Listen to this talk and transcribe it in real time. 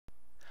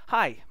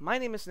Hi, my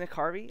name is Nick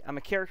Harvey. I'm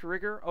a character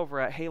rigger over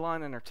at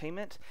Halon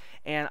Entertainment,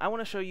 and I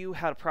want to show you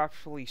how to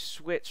properly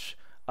switch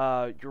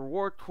your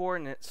ward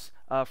coordinates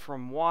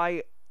from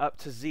Y up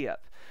to Z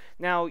up.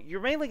 Now,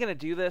 you're mainly going to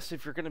do this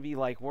if you're going to be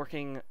like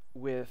working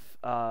with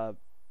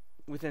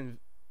within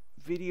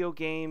video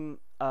game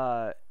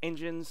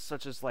engines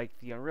such as like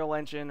the Unreal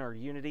Engine or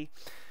Unity,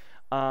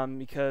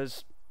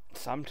 because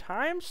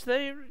sometimes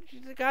they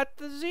got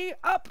the Z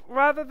up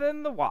rather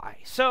than the Y.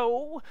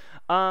 So,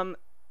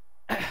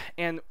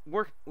 and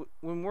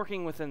when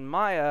working within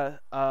Maya,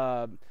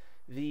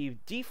 the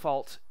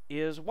default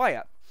is Y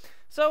up.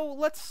 So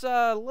let's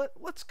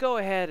go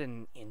ahead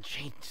and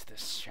change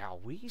this, shall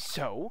we?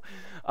 So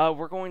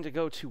we're going to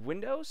go to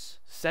Windows,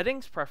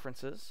 Settings,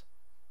 Preferences,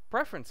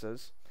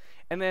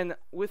 and then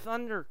with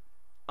under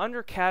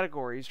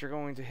categories, you're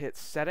going to hit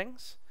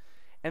Settings,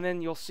 and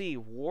then you'll see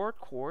Ward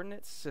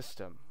Coordinate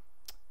System.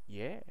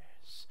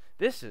 Yes,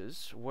 this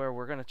is where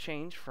we're going to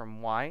change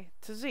from Y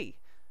to Z.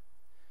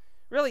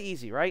 Really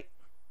easy, right?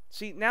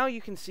 See, now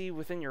you can see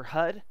within your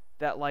HUD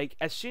that, like,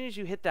 as soon as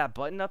you hit that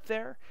button up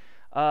there,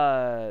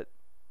 your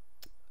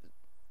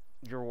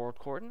world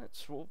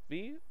coordinates will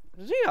be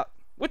Z up,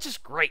 which is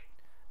great.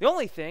 The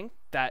only thing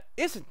that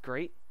isn't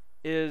great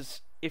is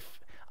if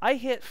I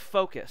hit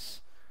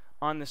focus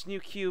on this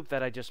new cube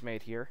that I just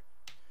made here,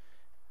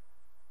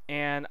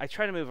 and I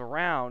try to move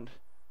around.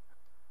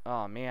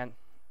 Oh man,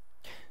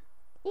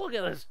 look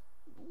at this.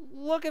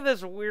 Look at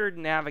this weird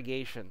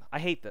navigation. I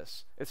hate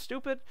this. It's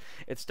stupid.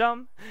 It's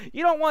dumb.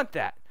 You don't want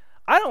that.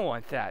 I don't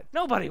want that.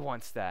 Nobody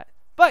wants that.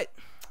 But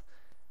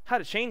how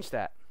to change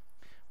that?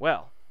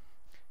 Well,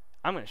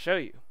 I'm going to show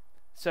you.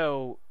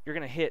 So you're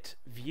going to hit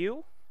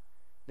View.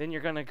 Then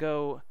you're going to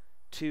go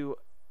to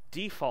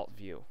Default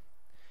View.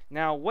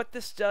 Now what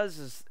this does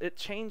is it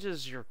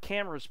changes your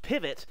camera's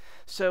pivot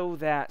so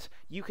that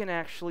you can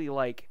actually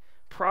like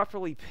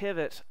properly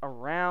pivot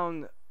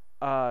around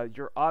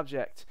your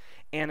object,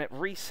 and it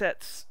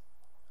resets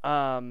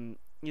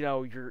you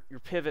know, your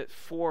pivot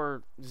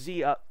for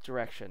Z up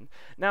direction.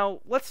 Now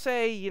let's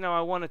say, you know,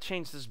 I want to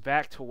change this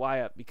back to Y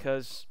up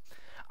because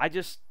I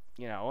just,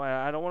 you know,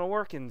 I don't want to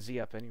work in Z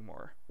up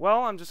anymore.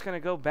 Well, I'm just going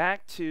to go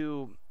back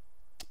to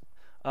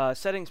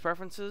Settings,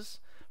 Preferences.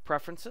 I'm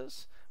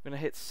going to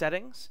hit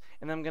Settings,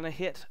 and then I'm going to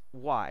hit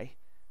Y.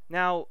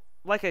 Now,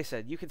 like I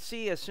said, you can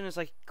see as soon as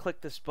I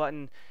click this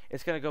button,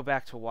 it's going to go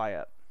back to Y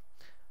up.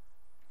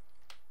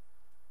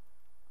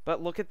 But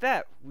look at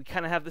that, we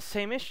kind of have the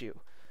same issue,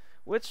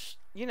 which,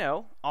 you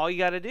know, all you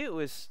got to do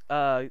is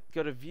go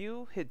to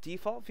View, hit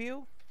Default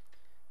View,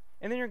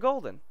 and then you're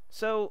golden.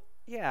 So,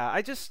 yeah,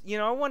 I just, you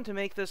know, I wanted to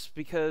make this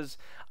because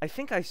I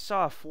think I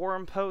saw a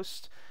forum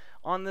post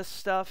on this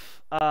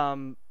stuff,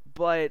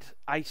 but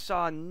I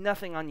saw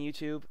nothing on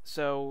YouTube,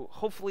 so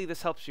hopefully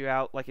this helps you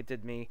out like it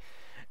did me.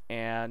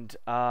 And,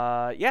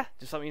 yeah,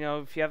 just let me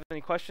know if you have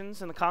any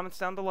questions in the comments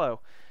down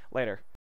below. Later.